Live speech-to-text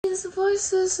These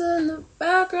voices in the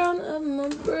background of my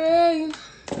brain.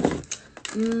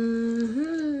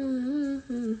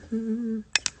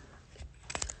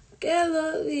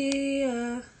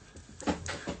 Galolia.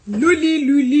 Luli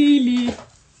luli.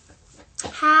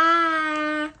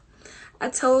 Hi.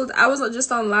 I was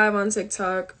just on live on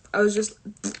TikTok. I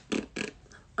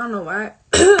don't know why.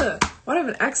 Why do I have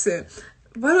an accent?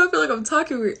 Why do I feel like I'm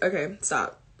talking weird? Okay,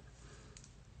 stop.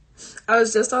 I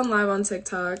was just on live on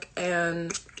TikTok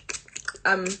and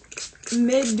I'm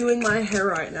mid doing my hair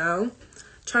right now,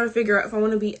 trying to figure out if I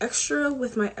want to be extra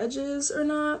with my edges or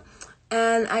not.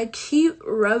 And I keep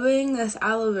rubbing this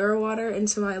aloe vera water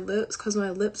into my lips because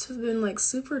my lips have been like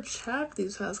super chapped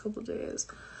these past couple days.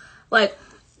 Like,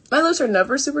 my lips are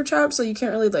never super chapped, so you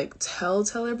can't really like tell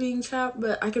they're being chapped,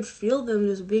 but I could feel them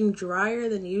just being drier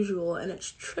than usual and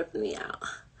it's tripping me out.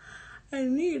 I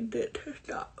need it to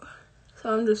stop.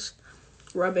 So I'm just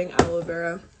rubbing aloe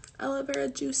vera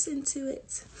juice into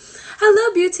it.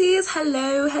 Hello beauties,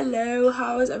 hello,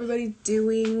 how is everybody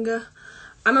doing?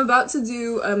 I'm about to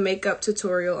do a makeup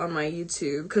tutorial on my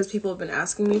YouTube because people have been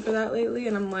asking me for that lately,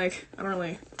 and I'm like, I'm not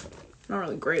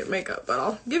really great at makeup, but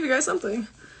I'll give you guys something.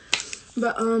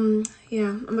 But yeah,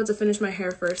 I'm about to finish my hair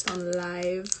first on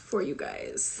live for you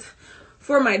guys,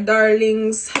 for my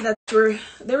darlings.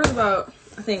 There was about,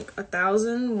 I think,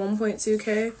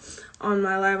 1.2K on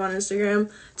my live on Instagram.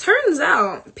 Turns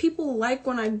out people like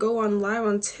when I go on live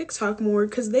on TikTok more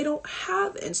because they don't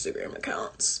have Instagram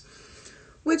accounts,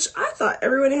 which I thought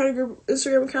everybody had a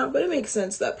Instagram account, but it makes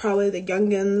sense that probably the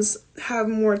youngins have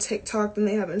more TikTok than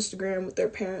they have Instagram with their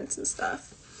parents and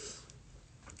stuff.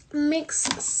 Makes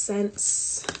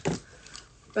sense.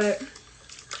 But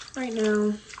right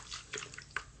now,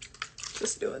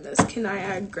 just doing this. Can I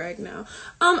add Greg now?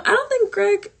 I don't think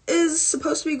Greg is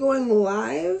supposed to be going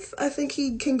live. I think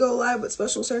he can go live with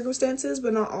special circumstances,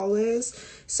 but not always.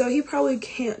 So he probably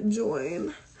can't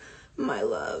join, my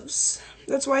loves.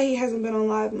 That's why he hasn't been on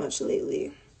live much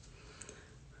lately,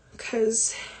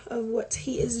 because of what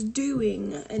he is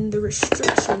doing and the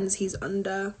restrictions he's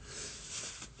under.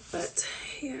 But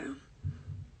yeah,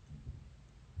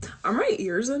 are my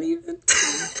ears uneven?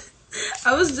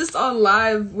 I was just on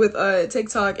live with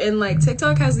TikTok, and like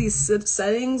TikTok has these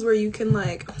settings where you can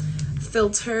like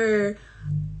filter,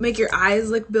 make your eyes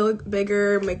look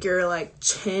bigger, make your like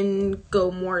chin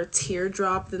go more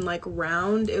teardrop than like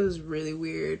round. It was really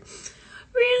weird.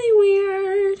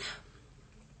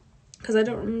 Because I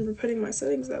don't remember putting my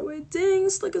settings that way. Dang,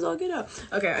 slick as all get up.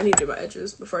 Okay, I need to do my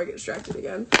edges before I get distracted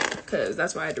again. Because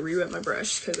that's why I had to re-wet my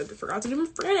brush. Because I forgot to do my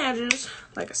freaking edges.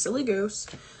 Like a silly goose.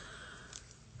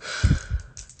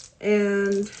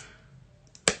 And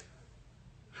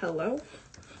hello.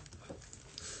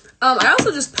 I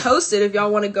also just posted, if y'all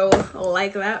want to go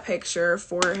like that picture,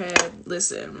 forehead.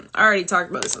 Listen, I already talked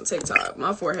about this on TikTok.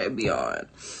 My forehead be on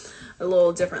a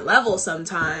little different level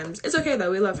sometimes. It's okay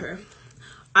though, we love her.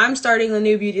 I'm starting a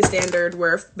new beauty standard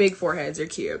where big foreheads are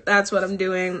cute. That's what I'm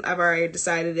doing. I've already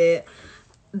decided it,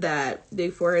 that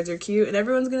big foreheads are cute and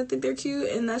everyone's gonna think they're cute,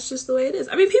 and that's just the way it is.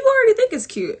 I mean, people already think it's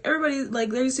cute. Everybody,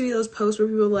 like, there used to be those posts where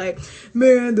people were like,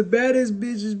 man, the baddest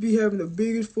bitches be having the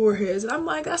biggest foreheads, and I'm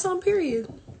like, that's on period.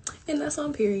 And that's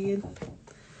on period.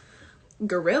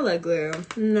 Gorilla Glue.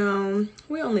 No,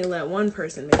 we only let one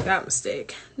person make that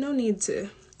mistake. No need to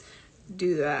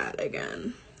do that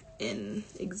again in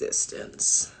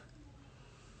existence.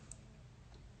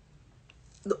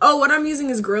 Oh, what I'm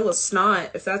using is Gorilla Snot,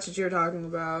 if that's what you're talking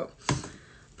about.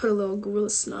 Put a little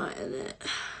Gorilla Snot in it.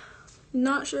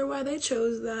 Not sure why they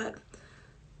chose that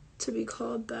to be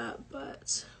called that,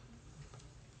 but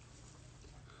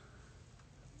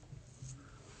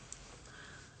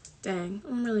dang,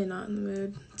 I'm really not in the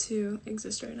mood to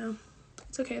exist right now.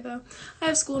 It's okay though. I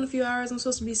have school in a few hours. I'm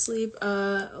supposed to be asleep.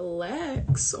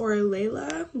 Lex or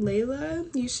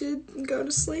Layla, you should go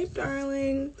to sleep,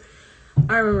 darling.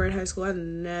 I remember in high school, I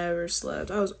never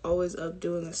slept. I was always up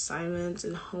doing assignments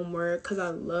and homework because I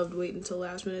loved waiting until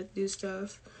last minute to do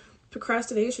stuff.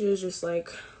 Procrastination is just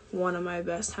like one of my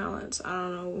best talents. I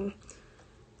don't know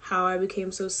how I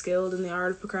became so skilled in the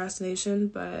art of procrastination,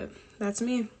 but that's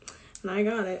me, and I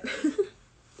got it.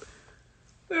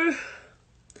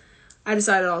 I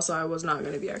decided also I was not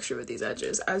going to be extra with these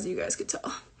edges, as you guys could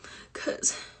tell,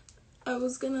 because I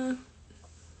was gonna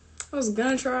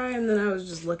try, and then I was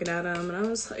just looking at them, and I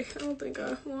was like, I don't think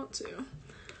I want to.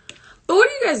 But what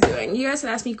are you guys doing? You guys can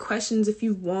ask me questions if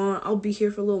you want. I'll be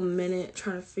here for a little minute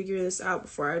trying to figure this out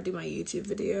before I do my YouTube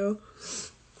video.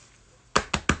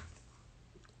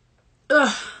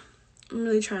 Ugh. I'm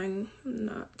really trying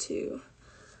not to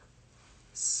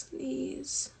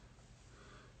sneeze.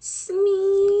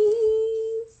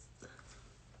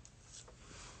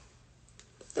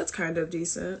 That's kind of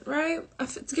decent, right?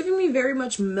 It's giving me very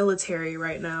much military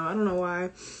right now. I don't know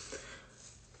why.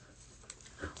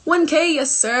 1K, yes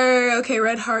sir. Okay,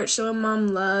 red heart, showing mom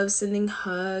love, sending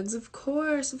hugs. Of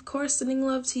course, sending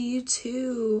love to you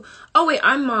too. Oh wait,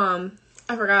 I'm mom.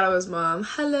 I forgot I was mom.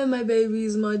 Hello, my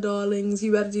babies, my darlings.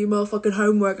 You better do your motherfucking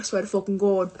homework. I swear to fucking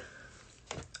God.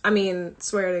 I mean,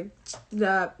 swear to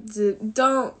that.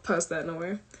 Don't post that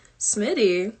nowhere.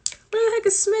 Smitty? Where the heck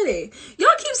is Smitty?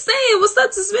 Y'all keep saying what's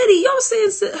up to Smitty. Y'all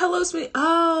saying hello, Smitty.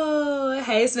 Oh,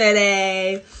 hey,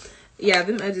 Smitty. Yeah,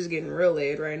 them edges getting real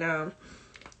laid right now.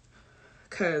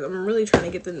 Because I'm really trying to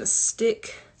get them to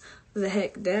stick the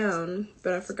heck down.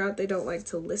 But I forgot they don't like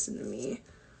to listen to me.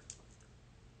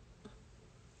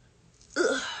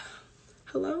 Ugh.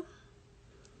 Hello?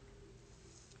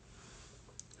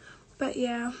 But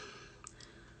yeah.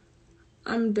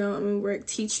 I'm done. I'm gonna work.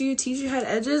 Teach you how to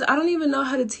edges. I don't even know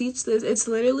how to teach this. It's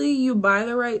literally you buy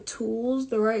the right tools,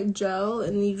 the right gel,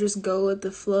 and you just go with the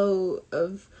flow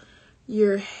of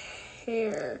your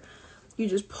hair. You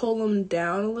just pull them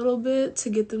down a little bit to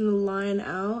get them to line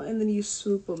out, and then you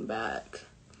swoop them back.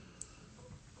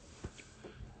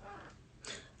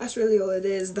 That's really all it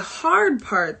is. The hard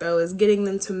part, though, is getting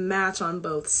them to match on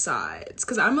both sides.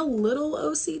 Because I'm a little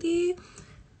OCD,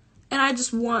 and I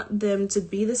just want them to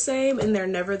be the same, and they're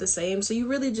never the same. So you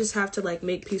really just have to, like,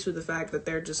 make peace with the fact that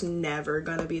they're just never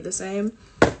gonna be the same.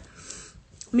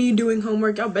 Me doing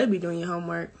homework. Y'all better be doing your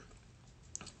homework.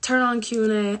 Turn on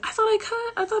Q&A.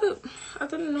 I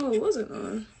didn't know it wasn't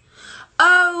on.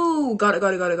 Oh, got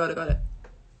it.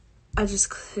 I just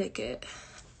click it.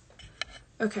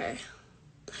 Okay.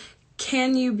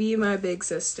 Can you be my big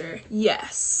sister?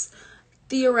 Yes.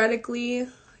 Theoretically,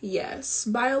 yes.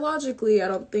 Biologically, I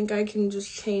don't think I can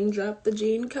just change up the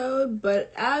gene code.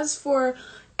 But as for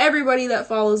everybody that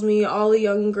follows me, all the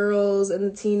young girls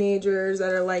and the teenagers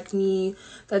that are like me,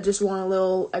 that just want a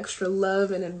little extra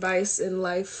love and advice in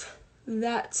life,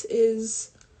 that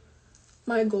is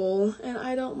my goal, and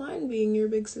I don't mind being your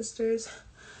big sisters.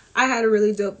 I had a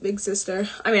really dope big sister.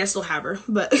 I mean, I still have her,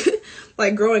 but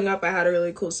like growing up, I had a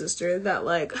really cool sister that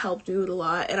like helped me with a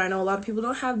lot, and I know a lot of people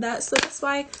don't have that, so that's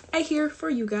why I'm here for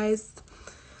you guys.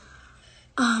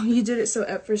 You did it so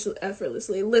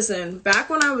effortlessly. Listen, back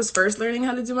when I was first learning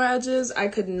how to do my edges, I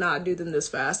could not do them this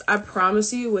fast. I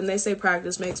promise you, when they say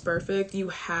practice makes perfect, you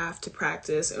have to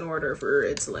practice in order for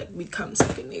it to like become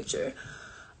second nature.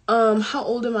 How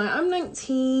old am I? I'm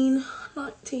 19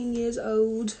 years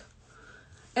old.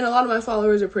 And a lot of my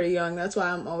followers are pretty young. That's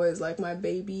why I'm always like my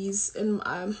babies and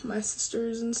my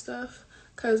sisters and stuff.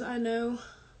 Because I know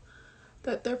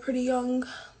that they're pretty young.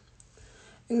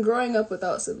 And growing up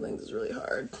without siblings is really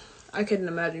hard. I couldn't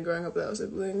imagine growing up without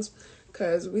siblings.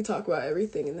 Because we talk about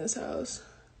everything in this house.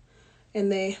 And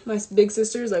my big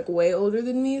sister is like way older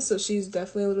than me. So she's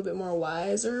definitely a little bit more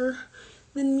wiser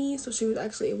than me. So she was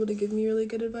actually able to give me really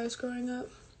good advice growing up.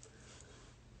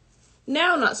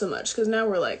 Now, not so much, because now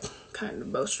we're, like, kind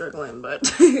of both struggling,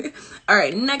 but...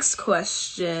 Alright, next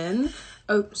question.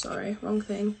 Oh, sorry, wrong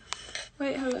thing.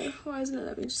 Wait, hello, why isn't it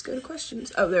let me just go to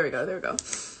questions? Oh, there we go.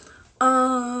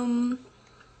 I'm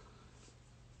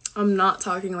not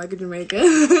talking like a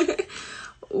Jamaican.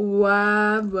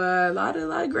 Why, but a lot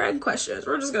of grand questions.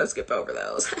 We're just gonna skip over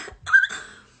those.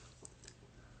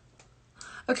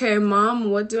 Okay, Mom,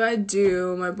 what do I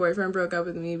do? My boyfriend broke up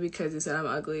with me because he said I'm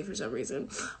ugly for some reason.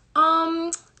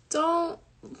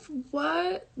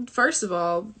 What? First of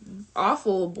all,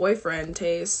 awful boyfriend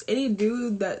taste. Any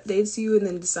dude that dates you and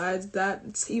then decides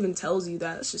that, even tells you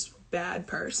that, it's just a bad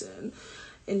person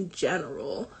in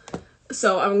general.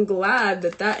 So I'm glad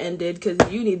that ended, because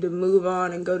you need to move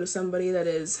on and go to somebody that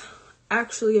is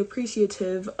actually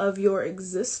appreciative of your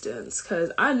existence,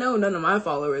 because I know none of my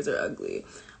followers are ugly.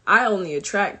 I only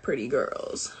attract pretty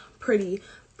girls. Pretty,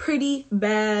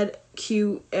 bad,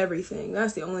 cute, everything.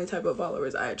 That's the only type of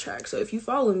followers I attract. So if you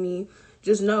follow me,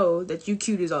 just know that you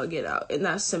cute as all get out. And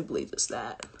that's simply just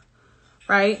that.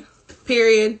 Right?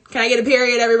 Period. Can I get a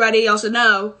period, everybody? Y'all should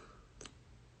know.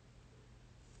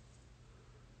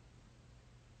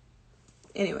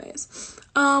 Anyways.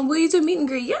 Will you do meet and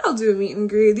greet? Yeah, I'll do a meet and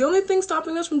greet. The only thing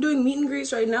stopping us from doing meet and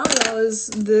greets right now is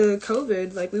the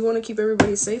COVID. Like, we want to keep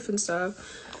everybody safe and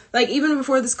stuff. Like, even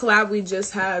before this collab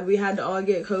we had to all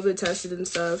get COVID tested and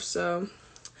stuff, so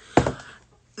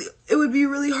it would be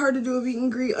really hard to do a meet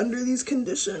and greet under these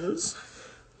conditions.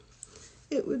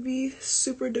 It would be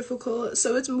super difficult,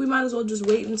 so we might as well just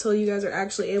wait until you guys are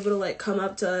actually able to, like, come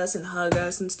up to us and hug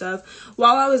us and stuff.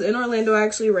 While I was in Orlando, I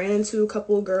actually ran into a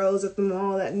couple of girls at the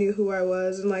mall that knew who I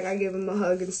was, and, like, I gave them a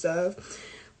hug and stuff.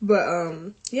 But,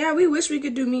 yeah, we wish we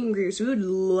could do meet and greets. We would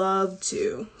love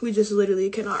to. We just literally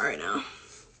cannot right now.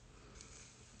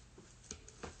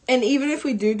 And even if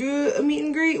we do a meet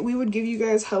and greet, we would give you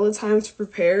guys hella time to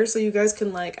prepare so you guys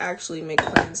can, like, actually make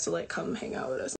plans to, like, come hang out with us.